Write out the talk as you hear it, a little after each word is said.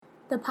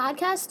The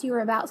podcast you are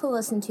about to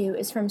listen to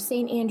is from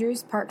St.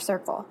 Andrew's Park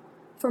Circle.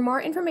 For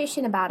more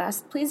information about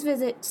us, please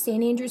visit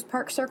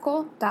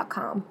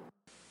standrewsparkcircle.com.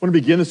 I want to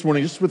begin this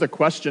morning just with a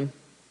question.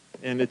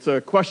 And it's a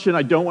question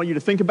I don't want you to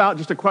think about,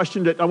 just a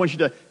question that I want you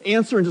to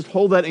answer and just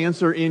hold that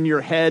answer in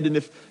your head. And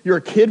if you're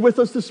a kid with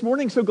us this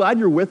morning, so glad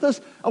you're with us,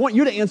 I want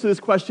you to answer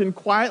this question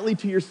quietly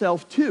to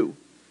yourself too.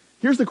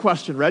 Here's the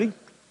question, ready?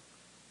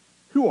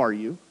 Who are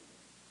you?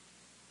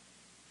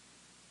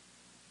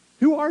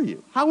 Who are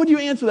you? How would you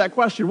answer that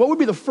question? What would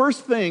be the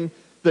first thing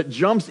that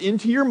jumps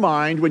into your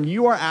mind when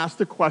you are asked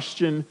the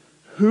question,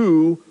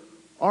 who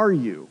are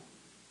you?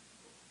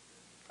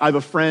 I have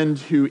a friend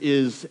who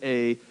is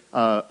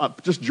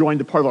just joined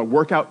a part of a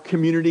workout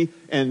community,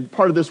 and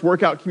part of this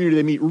workout community,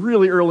 they meet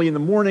really early in the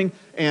morning,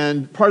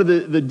 and part of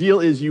the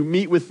deal is you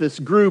meet with this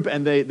group,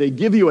 and they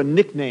give you a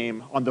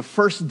nickname on the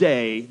first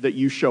day that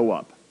you show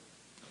up.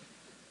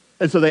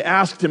 And so they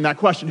asked him that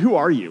question, who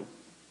are you?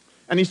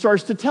 And he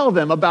starts to tell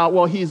them about,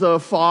 well, he's a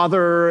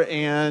father,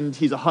 and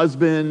he's a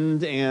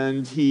husband,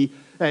 and he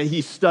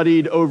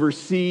studied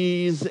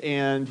overseas,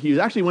 and he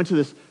actually went to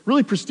this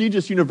really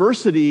prestigious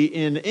university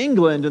in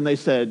England, and they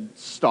said,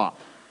 stop.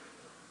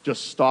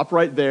 Just stop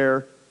right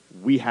there.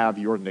 We have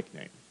your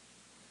nickname.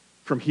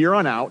 From here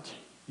on out,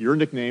 your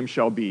nickname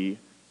shall be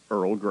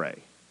Earl Grey,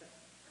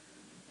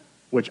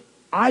 which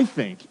I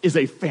think is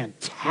a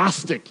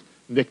fantastic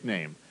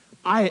nickname.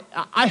 I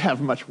have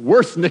much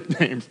worse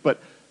nicknames,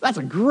 but that's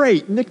a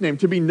great nickname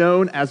to be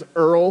known as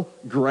Earl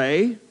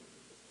Grey.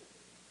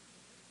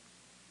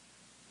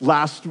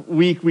 Last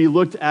week, we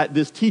looked at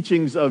this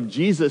teachings of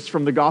Jesus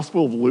from the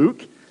Gospel of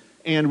Luke,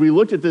 and we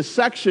looked at this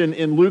section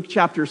in Luke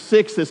chapter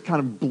 6, this kind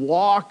of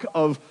block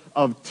of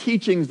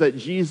teachings that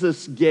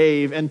Jesus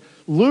gave. And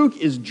Luke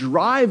is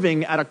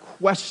driving at a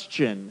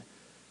question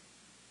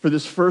for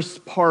this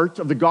first part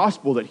of the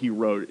gospel that he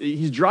wrote.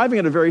 He's driving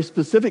at a very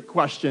specific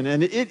question,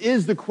 and it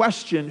is the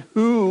question,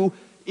 who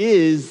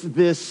is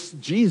this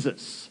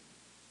Jesus?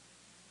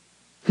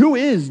 Who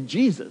is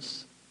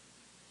Jesus?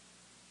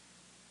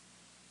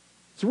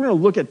 So we're going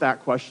to look at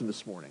that question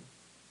this morning.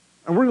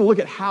 And we're going to look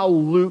at how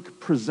Luke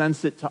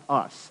presents it to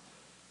us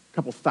a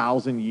couple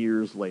thousand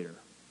years later.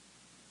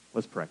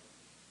 Let's pray.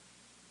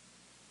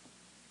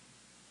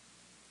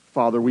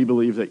 Father, we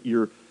believe that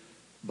your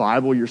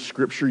Bible, your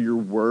scripture, your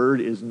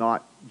word is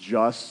not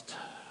just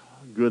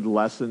good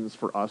lessons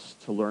for us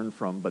to learn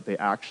from, but they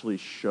actually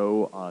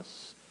show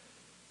us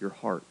your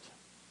heart.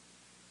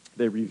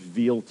 They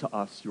reveal to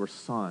us your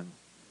Son.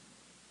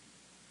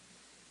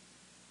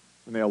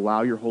 And they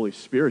allow your Holy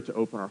Spirit to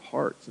open our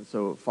hearts. And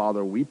so,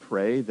 Father, we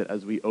pray that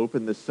as we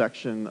open this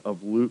section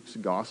of Luke's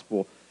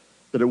gospel,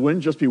 that it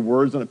wouldn't just be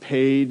words on a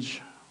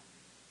page,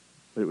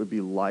 but it would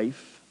be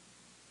life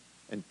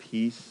and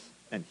peace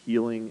and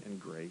healing and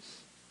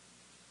grace.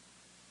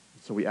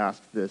 So we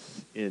ask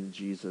this in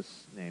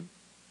Jesus' name.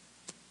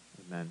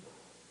 Amen.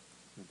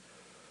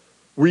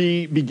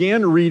 We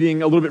began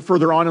reading a little bit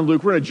further on in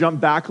Luke. We're going to jump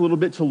back a little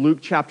bit to Luke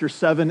chapter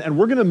 7, and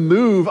we're going to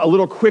move a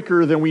little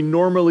quicker than we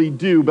normally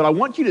do. But I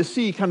want you to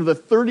see kind of the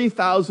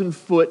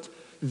 30,000-foot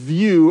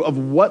view of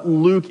what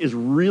Luke is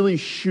really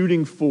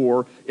shooting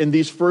for in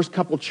these first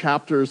couple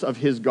chapters of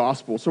his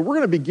gospel. So we're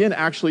going to begin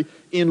actually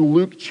in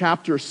Luke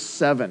chapter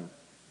 7,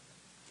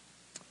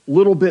 a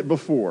little bit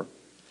before.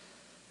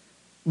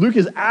 Luke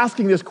is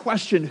asking this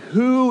question,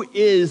 who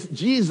is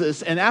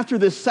Jesus? And after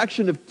this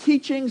section of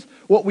teachings,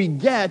 what we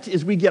get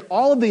is we get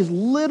all of these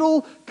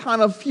little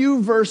kind of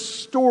few verse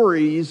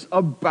stories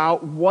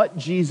about what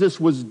Jesus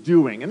was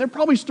doing. And they're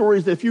probably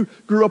stories that if you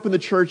grew up in the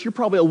church, you're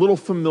probably a little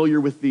familiar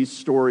with these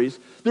stories.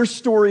 There's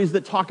stories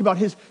that talk about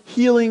his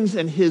healings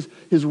and his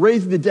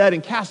raising the dead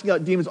and casting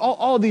out demons,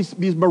 all of these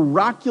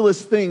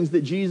miraculous things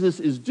that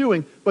Jesus is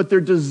doing, but they're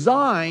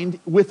designed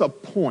with a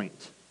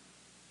point.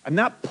 And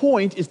that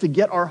point is to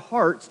get our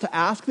hearts to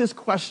ask this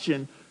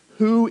question,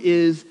 who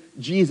is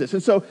Jesus?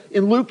 And so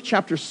in Luke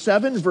chapter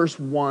 7, verse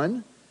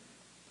 1,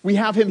 we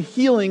have him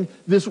healing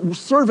this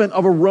servant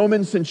of a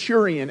Roman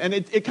centurion. And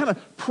it kind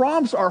of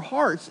prompts our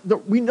hearts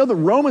that we know the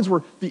Romans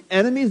were the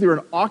enemies. They were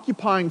an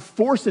occupying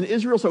force in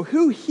Israel. So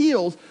who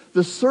heals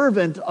the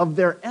servant of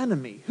their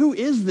enemy? Who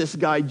is this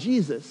guy,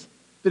 Jesus,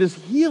 that is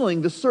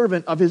healing the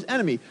servant of his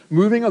enemy?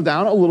 Moving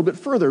down a little bit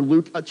further,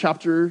 Luke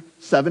chapter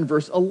 7,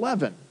 verse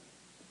 11.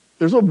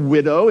 There's a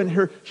widow,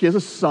 and she has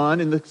a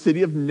son in the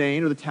city of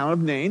Nain, or the town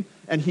of Nain,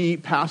 and he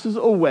passes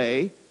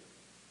away,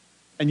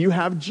 and you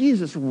have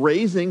Jesus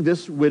raising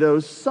this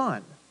widow's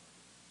son.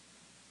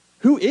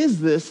 Who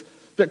is this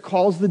that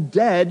calls the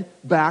dead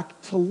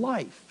back to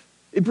life?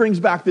 It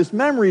brings back this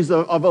memories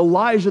of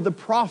Elijah the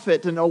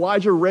prophet, and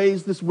Elijah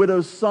raised this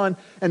widow's son,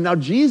 and now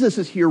Jesus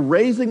is here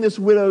raising this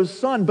widow's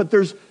son, but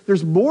there's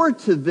more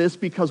to this,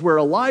 because where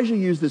Elijah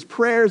used his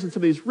prayers and some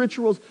of these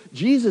rituals,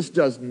 Jesus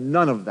does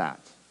none of that.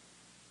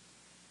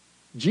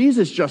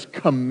 Jesus just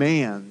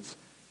commands,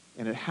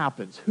 and it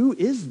happens. Who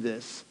is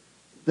this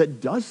that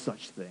does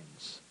such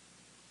things?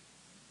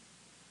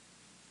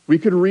 We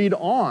could read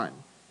on.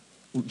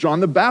 John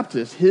the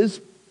Baptist, his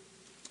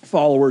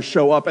followers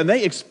show up, and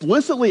they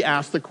explicitly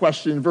ask the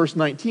question in verse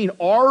 19,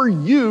 are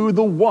you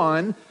the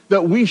one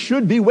that we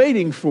should be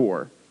waiting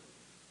for?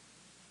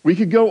 We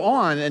could go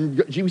on,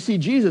 and we see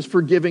Jesus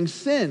forgiving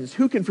sins.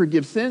 Who can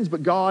forgive sins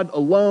but God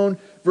alone?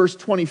 Verse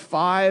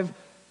 25,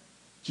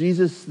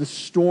 Jesus, the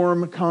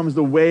storm comes,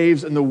 the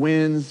waves and the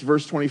winds.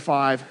 Verse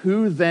 25,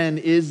 who then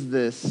is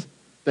this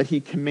that he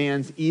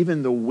commands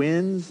even the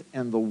winds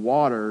and the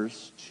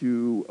waters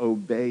to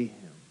obey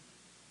him?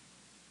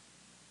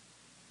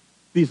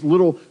 These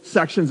little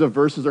sections of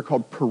verses are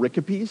called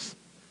pericopes.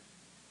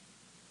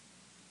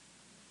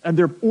 And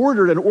they're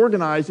ordered and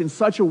organized in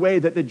such a way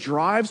that it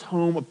drives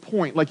home a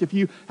point. Like if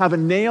you have a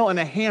nail and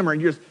a hammer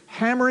and you're just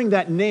hammering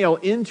that nail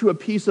into a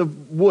piece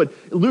of wood.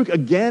 Luke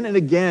again and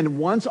again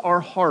wants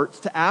our hearts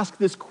to ask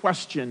this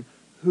question,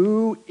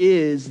 who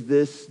is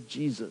this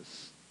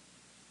Jesus?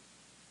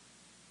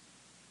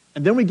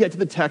 And then we get to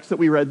the text that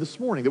we read this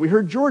morning, that we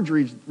heard George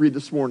read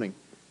this morning.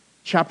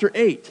 Chapter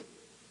 8,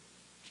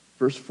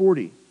 verse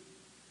 40.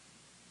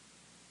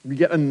 We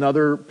get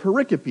another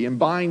pericope, and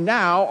by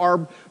now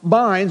our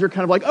minds are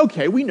kind of like,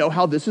 okay, we know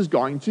how this is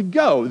going to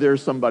go.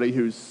 There's somebody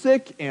who's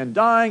sick and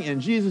dying, and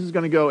Jesus is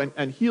going to go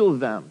and heal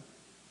them.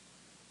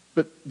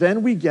 But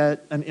then we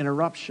get an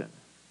interruption.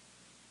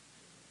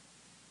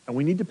 And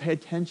we need to pay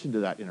attention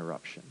to that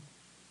interruption.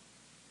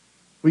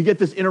 We get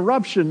this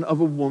interruption of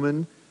a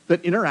woman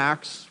that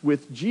interacts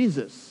with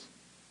Jesus.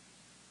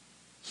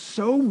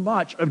 So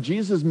much of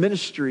Jesus'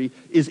 ministry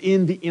is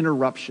in the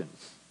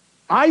interruptions.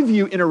 I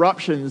view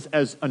interruptions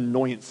as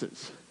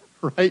annoyances,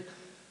 right?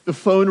 The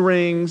phone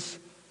rings,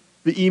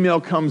 the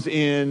email comes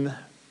in.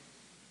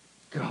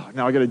 God,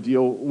 now I got to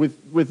deal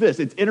with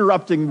this. It's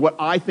interrupting what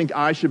I think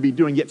I should be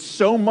doing. Yet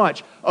so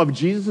much of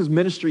Jesus'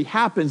 ministry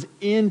happens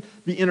in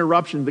the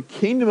interruption. The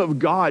kingdom of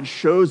God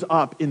shows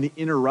up in the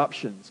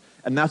interruptions.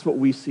 And that's what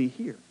we see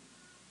here.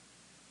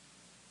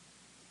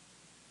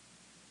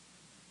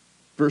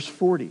 Verse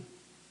 40.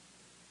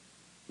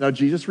 Now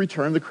Jesus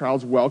returned, the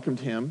crowds welcomed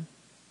him,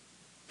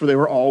 for they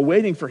were all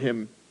waiting for him.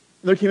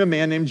 And there came a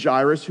man named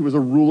Jairus, who was a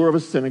ruler of a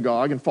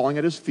synagogue, and falling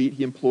at his feet,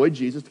 he implored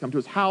Jesus to come to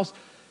his house,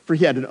 for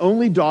he had an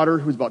only daughter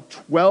who was about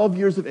 12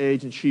 years of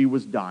age, and she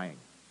was dying.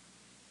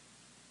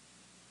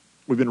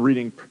 We've been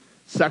reading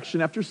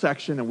section after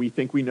section, and we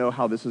think we know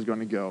how this is going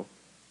to go.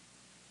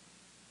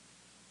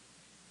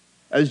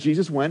 As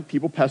Jesus went,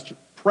 people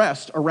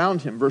pressed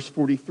around him. Verse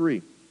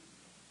 43.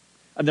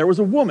 And there was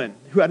a woman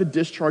who had a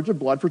discharge of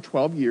blood for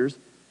 12 years,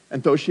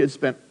 and though she had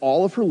spent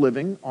all of her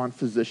living on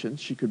physicians,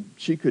 she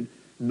could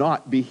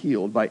not be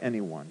healed by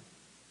anyone.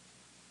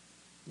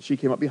 And she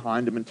came up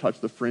behind him and touched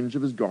the fringe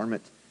of his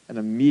garment, and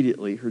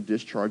immediately her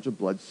discharge of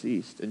blood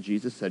ceased. And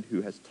Jesus said,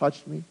 who has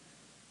touched me?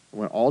 And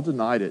when all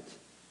denied it,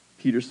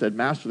 Peter said,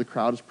 Master, the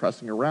crowd is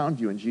pressing around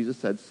you. And Jesus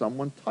said,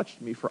 someone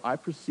touched me, for I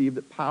perceived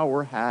that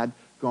power had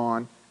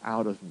gone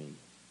out of me.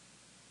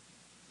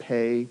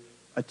 Pay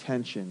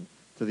attention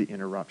to the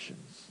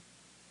interruptions.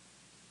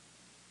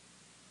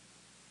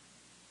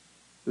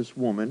 This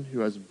woman who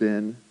has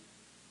been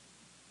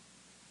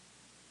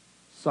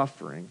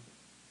suffering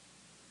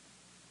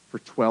for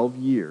 12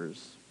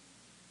 years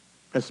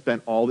has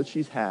spent all that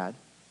she's had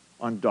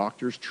on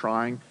doctors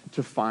trying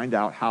to find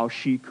out how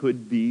she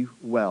could be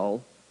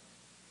well,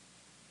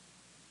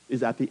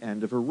 is at the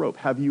end of her rope.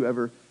 Have you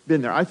ever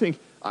been there? I think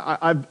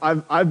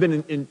I've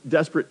been in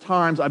desperate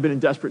times. I've been in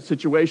desperate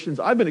situations.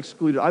 I've been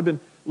excluded. I've been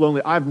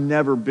lonely. I've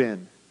never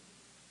been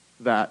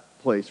that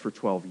place for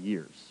 12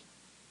 years.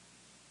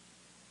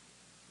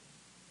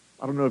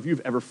 I don't know if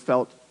you've ever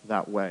felt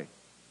that way.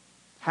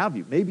 Have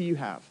you? Maybe you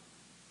have.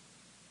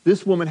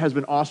 This woman has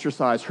been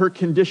ostracized. Her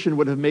condition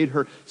would have made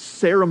her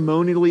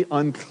ceremonially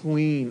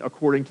unclean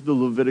according to the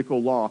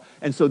Levitical law.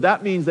 And so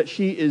that means that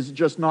she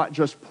is not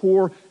just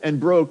poor and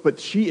broke, but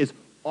she is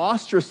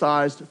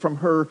ostracized from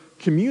her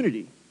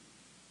community.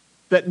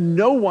 That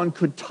no one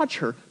could touch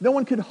her, no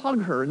one could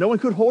hug her, no one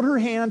could hold her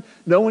hand,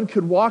 no one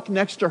could walk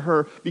next to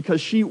her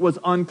because she was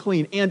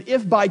unclean. And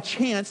if by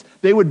chance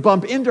they would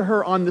bump into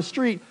her on the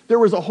street, there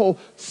was a whole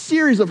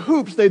series of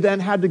hoops they then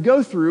had to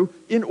go through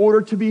in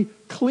order to be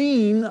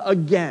clean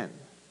again.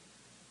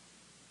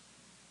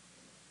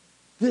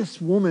 This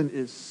woman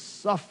is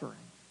suffering.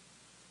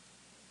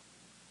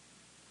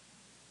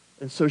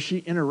 And so she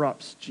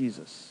interrupts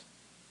Jesus.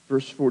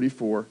 Verse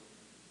 44.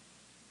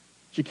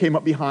 She came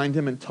up behind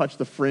him and touched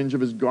the fringe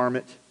of his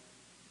garment,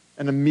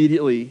 and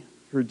immediately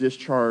her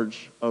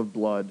discharge of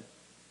blood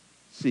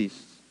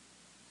ceased.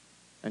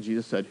 And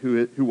Jesus said,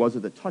 who was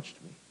it that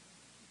touched me?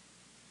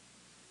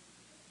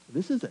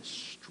 This is a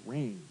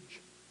strange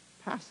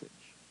passage.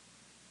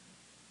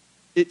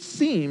 It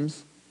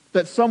seems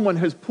that someone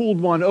has pulled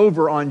one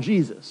over on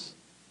Jesus,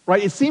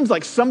 right? It seems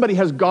like somebody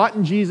has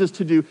gotten Jesus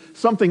to do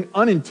something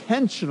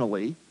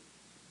unintentionally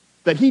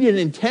that he didn't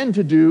intend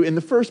to do in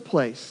the first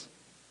place.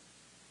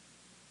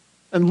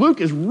 And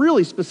Luke is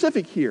really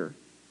specific here.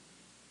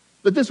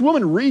 That this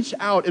woman reached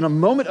out in a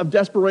moment of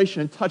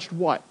desperation and touched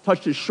what?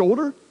 Touched his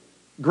shoulder?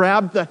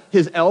 Grabbed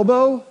his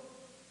elbow?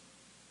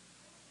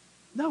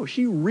 No,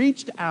 she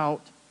reached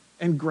out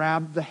and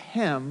grabbed the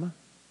hem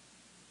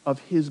of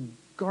his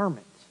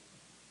garment.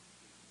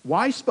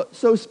 Why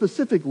so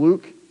specific,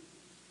 Luke?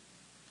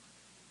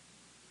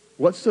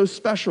 What's so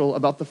special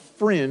about the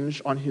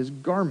fringe on his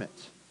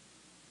garment?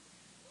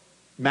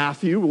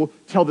 Matthew will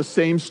tell the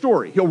same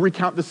story. He'll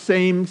recount the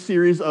same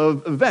series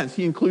of events.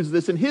 He includes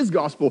this in his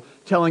gospel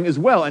telling as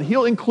well, and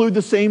he'll include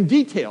the same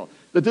detail,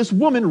 that this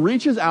woman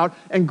reaches out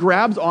and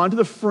grabs onto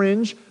the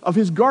fringe of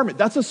his garment.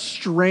 That's a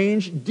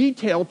strange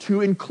detail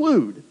to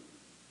include.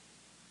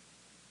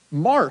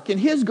 Mark, in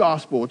his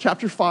gospel,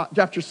 chapter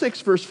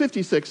 6, verse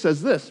 56,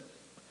 says this,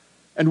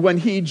 "And when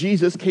he,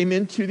 Jesus, came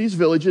into these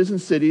villages and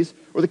cities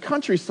or the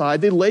countryside,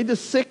 they laid the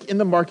sick in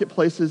the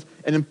marketplaces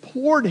and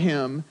implored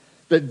him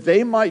that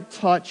they might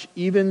touch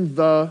even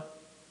the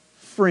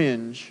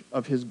fringe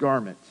of his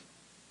garment.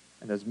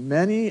 And as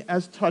many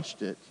as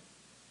touched it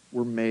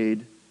were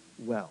made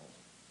well."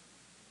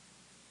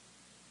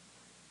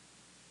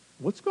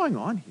 What's going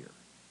on here?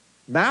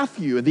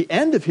 Matthew, at the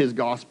end of his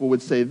gospel,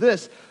 would say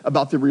this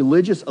about the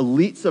religious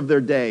elites of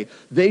their day.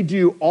 They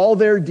do all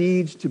their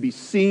deeds to be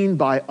seen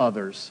by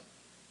others.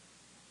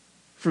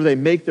 For they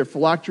make their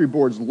phylactery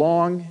boards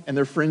long and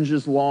their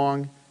fringes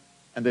long,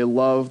 and they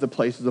love the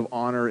places of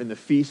honor in the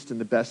feast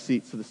and the best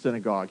seats of the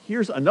synagogue.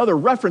 Here's another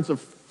reference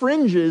of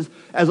fringes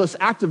as this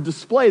act of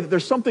display, that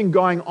there's something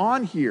going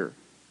on here.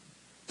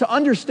 To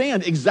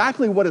understand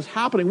exactly what is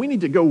happening, we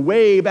need to go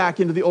way back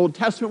into the Old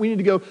Testament. We need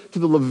to go to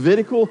the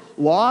Levitical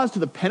laws, to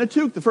the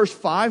Pentateuch, the first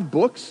 5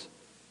 books,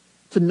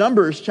 to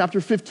Numbers chapter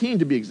 15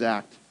 to be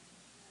exact.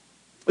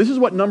 This is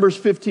what Numbers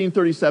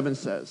 15:37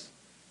 says.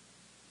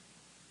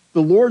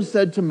 "The Lord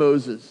said to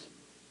Moses,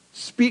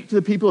 'Speak to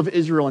the people of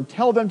Israel and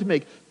tell them to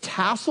make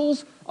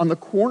tassels on the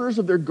corners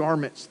of their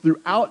garments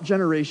throughout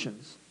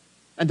generations,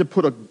 and to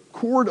put a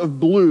cord of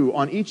blue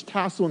on each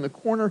tassel in the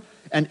corner,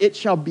 and it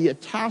shall be a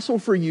tassel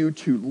for you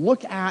to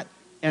look at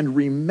and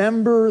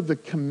remember the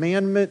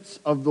commandments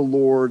of the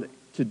Lord,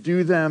 to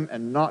do them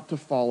and not to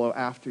follow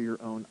after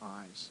your own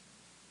eyes.'"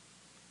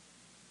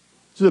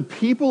 So the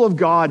people of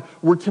God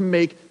were to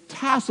make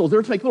tassels. They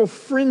were to make little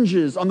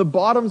fringes on the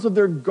bottoms of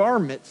their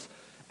garments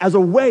as a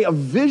way of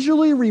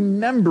visually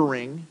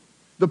remembering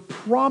the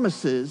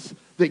promises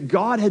that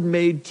God had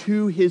made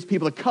to his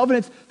people, the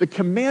covenants, the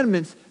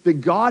commandments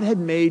that God had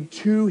made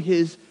to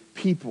his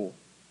people.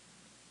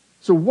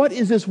 So what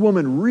is this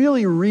woman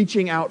really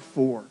reaching out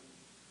for?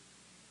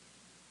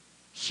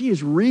 She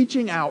is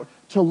reaching out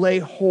to lay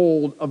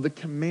hold of the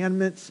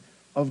commandments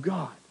of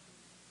God.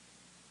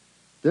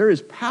 There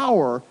is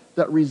power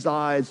that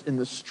resides in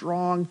the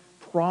strong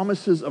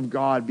promises of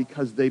God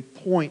because they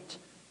point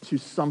to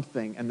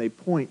something and they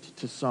point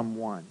to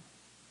someone.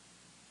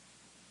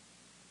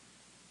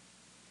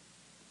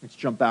 Let's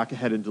jump back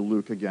ahead into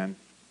Luke again.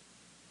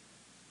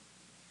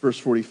 Verse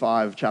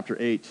 45 of chapter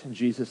 8, and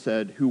Jesus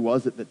said, "Who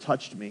was it that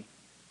touched me?"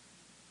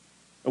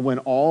 And when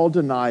all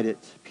denied it,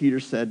 Peter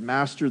said,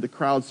 "Master, the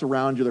crowd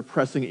surround you, they're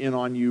pressing in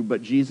on you."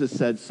 But Jesus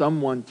said,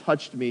 "Someone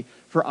touched me,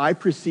 for I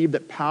perceive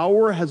that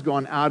power has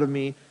gone out of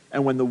me."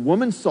 And when the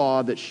woman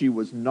saw that she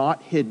was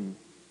not hidden,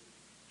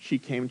 she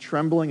came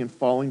trembling and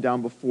falling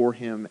down before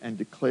him and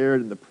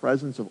declared in the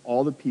presence of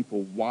all the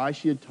people why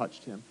she had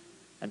touched him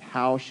and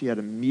how she had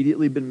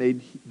immediately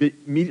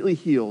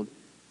healed.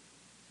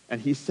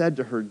 And he said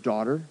to her,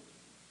 "Daughter,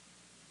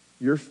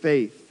 your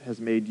faith has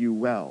made you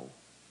well.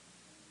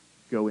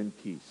 Go in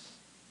peace."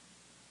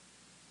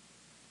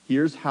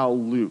 Here's how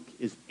Luke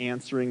is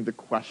answering the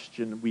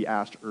question we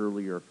asked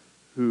earlier: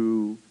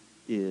 who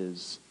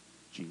is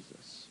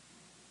Jesus?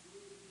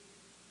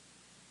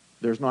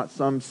 There's not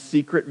some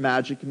secret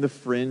magic in the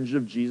fringe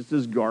of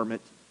Jesus'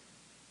 garment.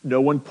 No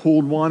one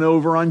pulled one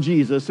over on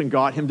Jesus and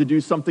got him to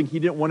do something he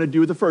didn't want to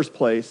do in the first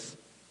place.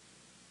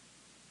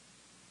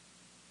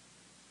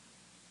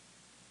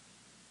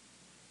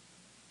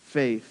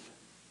 Faith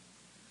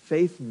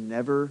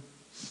never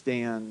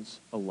stands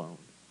alone.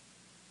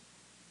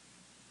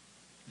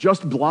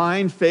 Just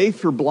blind faith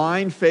for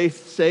blind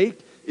faith's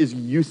sake is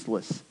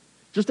useless.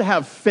 Just to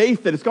have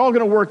faith that it's all going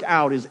to work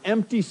out is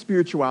empty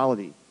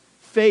spirituality.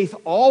 Faith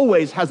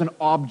always has an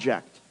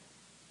object.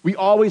 We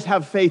always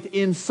have faith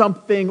in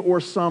something or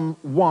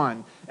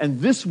someone.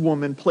 And this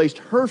woman placed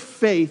her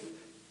faith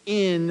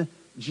in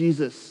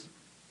Jesus.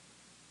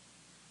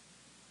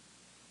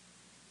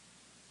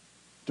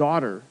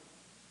 Daughter,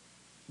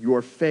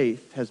 your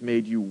faith has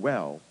made you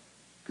well.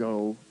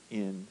 Go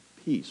in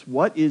peace.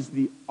 What is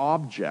the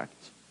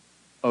object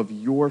of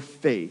your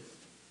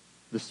faith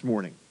this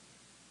morning?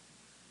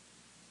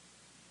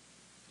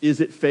 Is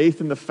it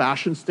faith in the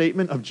fashion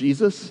statement of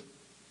Jesus?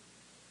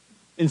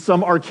 In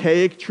some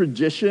archaic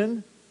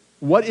tradition?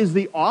 What is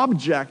the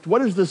object?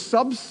 What is the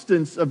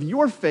substance of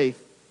your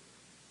faith?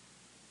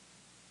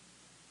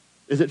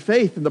 Is it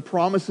faith in the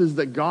promises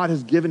that God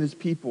has given his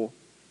people?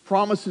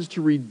 Promises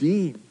to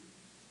redeem.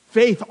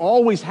 Faith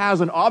always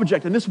has an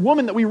object. And this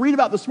woman that we read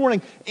about this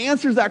morning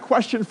answers that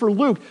question for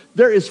Luke.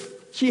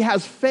 She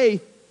has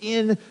faith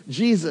in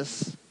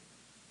Jesus.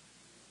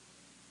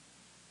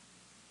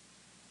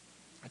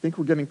 I think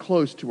we're getting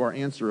close to our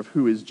answer of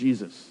who is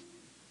Jesus.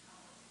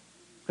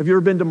 Have you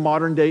ever been to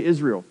modern day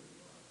Israel?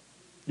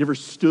 You ever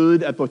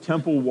stood at the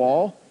temple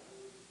wall?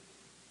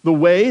 The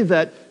way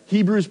that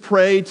Hebrews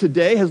pray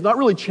today has not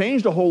really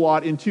changed a whole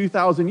lot in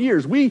 2,000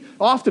 years. We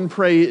often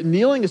pray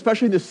kneeling,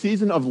 especially in the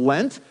season of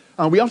Lent.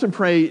 We often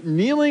pray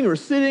kneeling or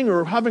sitting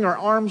or having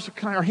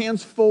our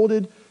hands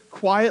folded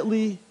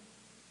quietly.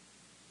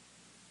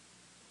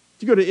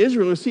 If you go to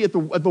Israel, you'll see at the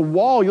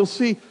wall, you'll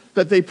see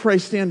that they pray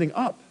standing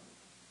up.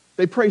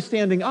 They pray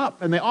standing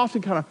up, and they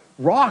often kind of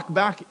rock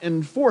back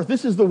and forth.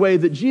 This is the way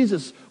that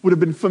Jesus would have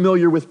been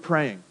familiar with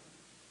praying.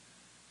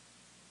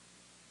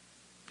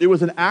 It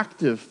was an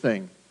active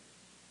thing.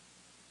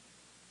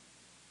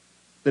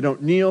 They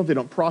don't kneel, they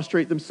don't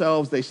prostrate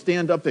themselves, they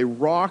stand up, they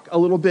rock a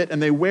little bit, and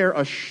they wear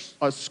a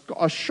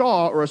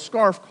shawl or a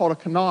scarf called a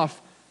kanaf.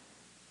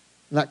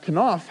 And that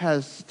kanaf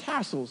has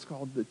tassels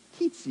called the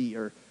tzitzi,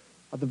 or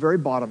at the very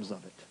bottoms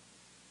of it.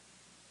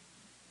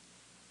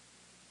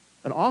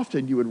 And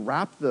often you would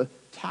wrap the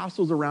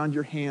tassels around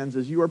your hands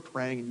as you are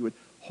praying, and you would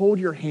hold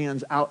your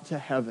hands out to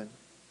heaven.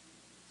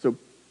 So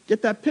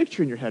get that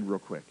picture in your head real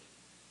quick.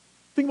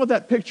 Think about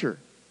that picture.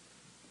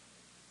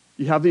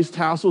 You have these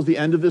tassels, the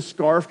end of this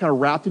scarf kind of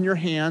wrapped in your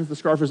hands. The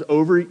scarf is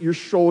over your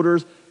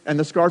shoulders, and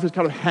the scarf is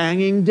kind of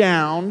hanging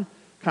down,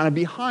 kind of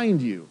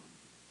behind you.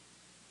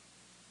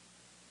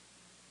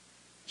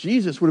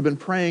 Jesus would have been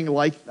praying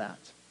like that.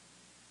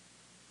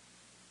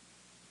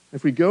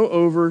 If we go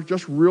over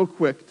just real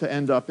quick to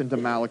end up into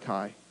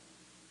Malachi,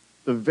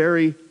 the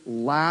very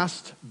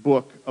last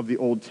book of the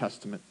Old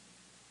Testament.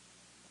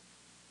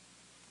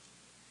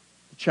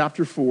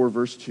 Chapter 4,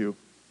 verse 2,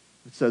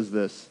 it says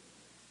this.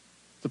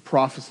 It's a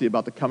prophecy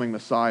about the coming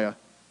Messiah.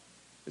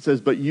 It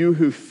says, "But you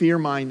who fear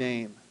my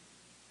name,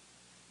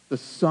 the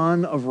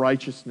Son of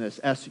Righteousness,"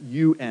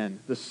 S-U-N,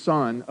 the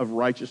Son of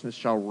Righteousness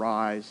shall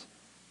rise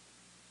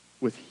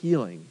with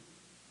healing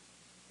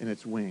in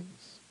its wings.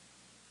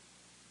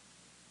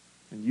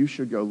 And you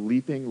should go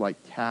leaping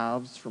like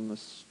calves from the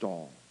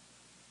stall.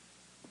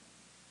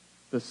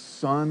 The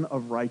Son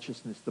of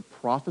Righteousness, the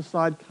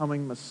prophesied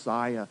coming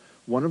Messiah,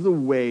 one of the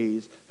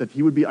ways that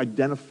he would be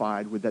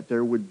identified with that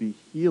there would be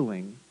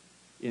healing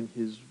in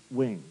his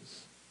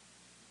wings.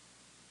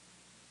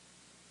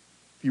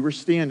 If you were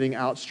standing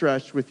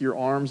outstretched with your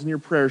arms and your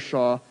prayer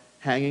shawl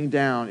hanging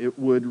down, it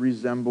would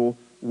resemble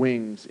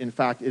wings. In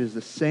fact, it is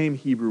the same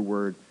Hebrew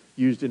word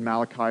used in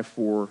Malachi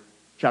 4,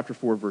 chapter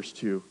 4, verse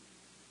 2.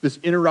 This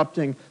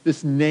interrupting,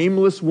 this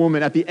nameless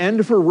woman at the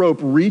end of her rope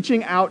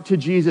reaching out to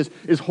Jesus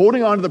is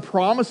holding on to the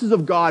promises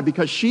of God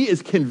because she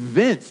is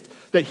convinced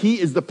that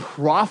he is the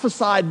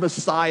prophesied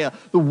Messiah,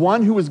 the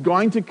one who is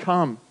going to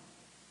come.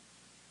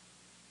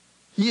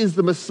 He is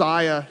the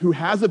Messiah who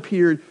has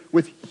appeared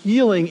with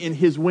healing in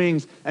his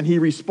wings, and he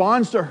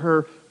responds to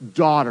her,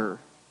 daughter.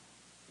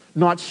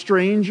 Not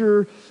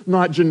stranger,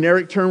 not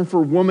generic term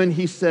for woman,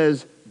 he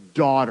says,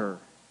 daughter.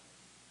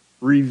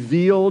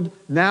 Revealed,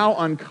 now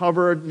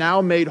uncovered, now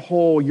made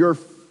whole, your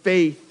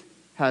faith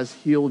has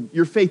healed,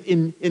 your faith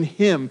in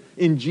him,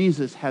 in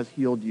Jesus, has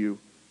healed you.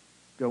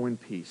 Go in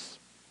peace.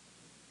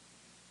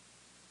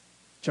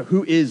 So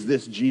who is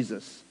this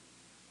Jesus?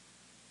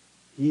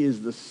 He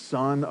is the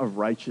Son of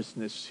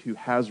Righteousness who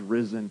has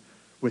risen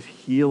with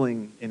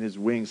healing in his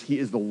wings. He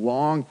is the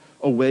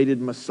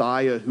long-awaited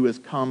Messiah who has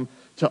come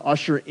to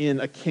usher in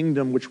a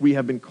kingdom which we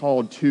have been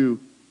called to.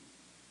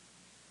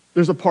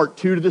 There's a part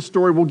 2 to this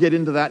story. We'll get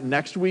into that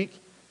next week.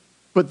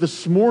 But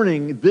this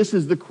morning, this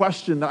is the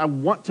question that I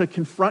want to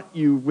confront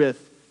you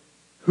with.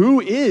 Who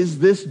is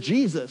this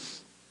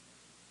Jesus?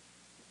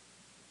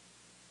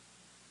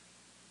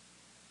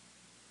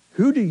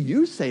 Who do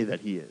you say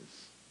that he is?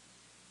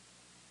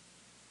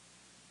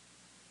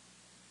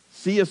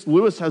 C.S.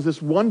 Lewis has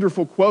this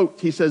wonderful quote.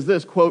 He says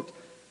this, quote,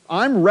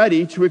 "I'm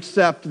ready to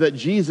accept that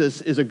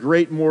Jesus is a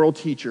great moral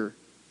teacher,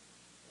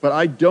 but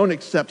I don't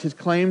accept his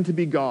claim to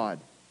be God.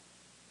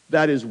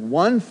 That is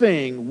one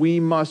thing we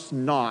must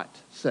not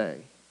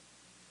say."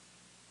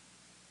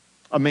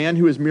 A man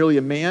who is merely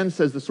a man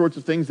says the sorts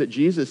of things that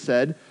Jesus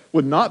said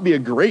would not be a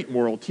great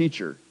moral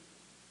teacher.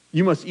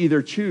 You must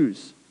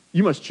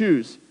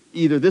choose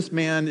either this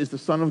man is the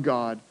Son of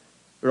God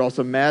or else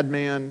a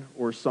madman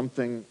or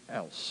something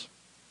else.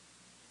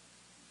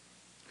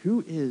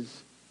 Who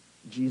is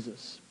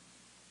Jesus?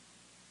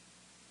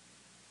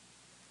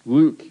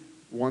 Luke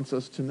wants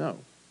us to know.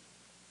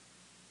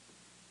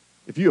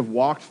 If you have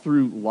walked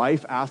through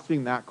life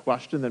asking that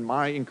question, then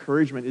my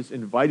encouragement is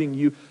inviting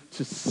you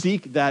to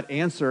seek that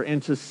answer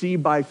and to see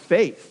by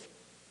faith.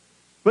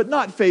 But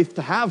not faith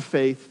to have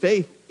faith,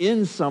 faith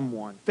in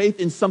someone, faith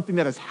in something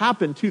that has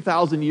happened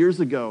 2,000 years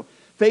ago,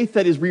 faith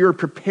that is we are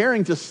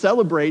preparing to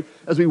celebrate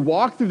as we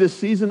walk through this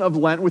season of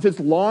Lent with its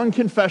long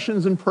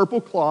confessions and purple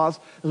cloths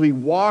as we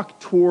walk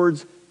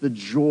towards the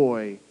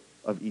joy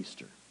of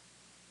Easter.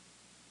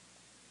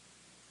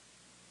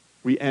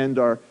 We end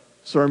our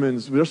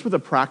sermons just with a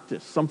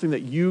practice, something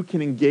that you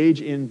can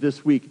engage in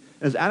this week.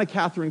 As Anna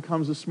Catherine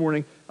comes this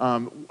morning,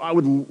 I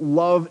would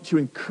love to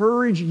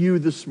encourage you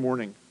this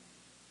morning.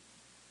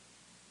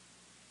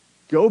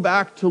 Go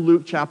back to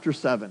Luke chapter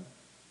 7.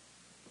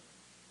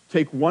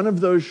 Take one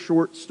of those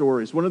short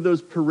stories, one of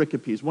those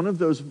pericopes, one of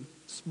those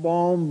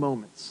Small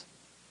moments.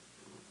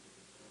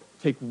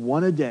 Take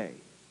one a day.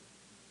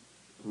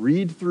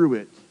 Read through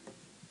it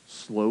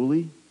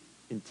slowly,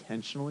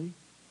 intentionally.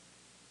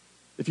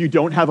 If you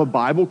don't have a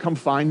Bible, come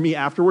find me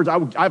afterwards. I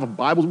have a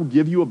Bible. We'll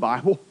give you a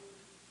Bible.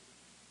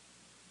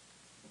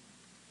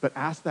 But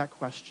ask that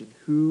question,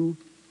 who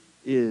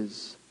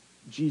is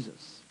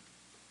Jesus?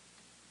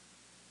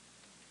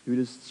 Who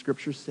does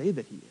Scripture say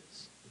that he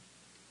is?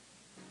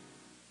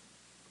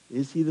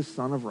 Is he the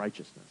Son of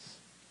Righteousness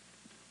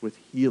with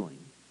healing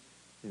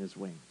in his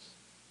wings?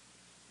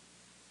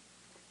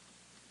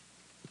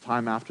 The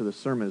time after the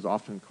sermon is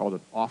often called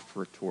an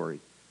offertory.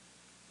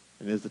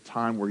 And it is a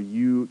time where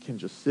you can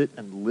just sit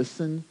and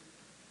listen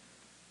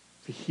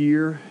to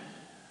hear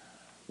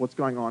what's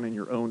going on in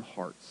your own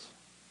hearts.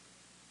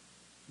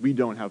 We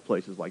don't have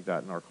places like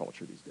that in our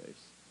culture these days.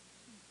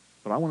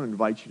 But I want to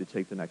invite you to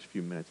take the next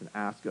few minutes and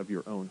ask of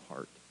your own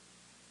heart,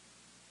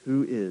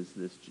 who is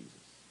this Jesus?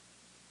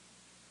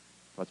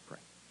 Let's pray.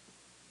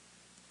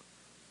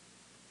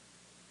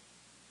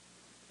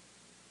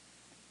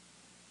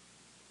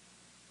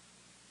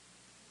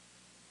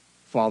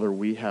 Father,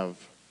 we have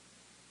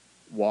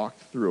walked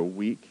through a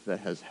week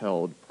that has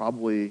held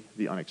probably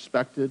the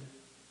unexpected,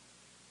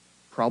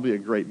 probably a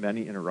great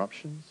many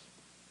interruptions.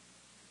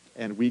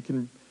 And we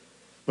can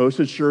most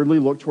assuredly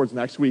look towards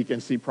next week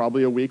and see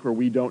probably a week where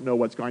we don't know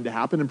what's going to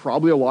happen and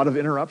probably a lot of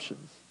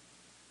interruptions.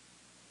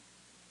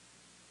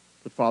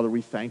 But Father,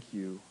 we thank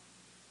you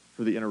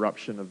for the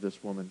interruption of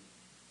this woman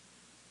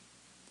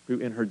who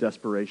in her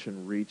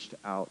desperation reached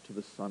out to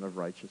the Son of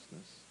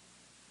Righteousness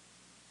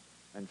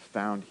and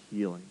found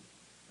healing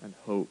and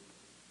hope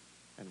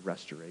and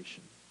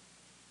restoration.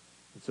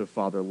 And so,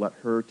 Father, let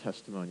her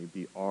testimony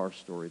be our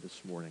story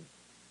this morning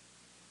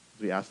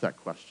as we ask that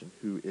question,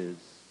 who is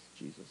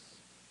Jesus?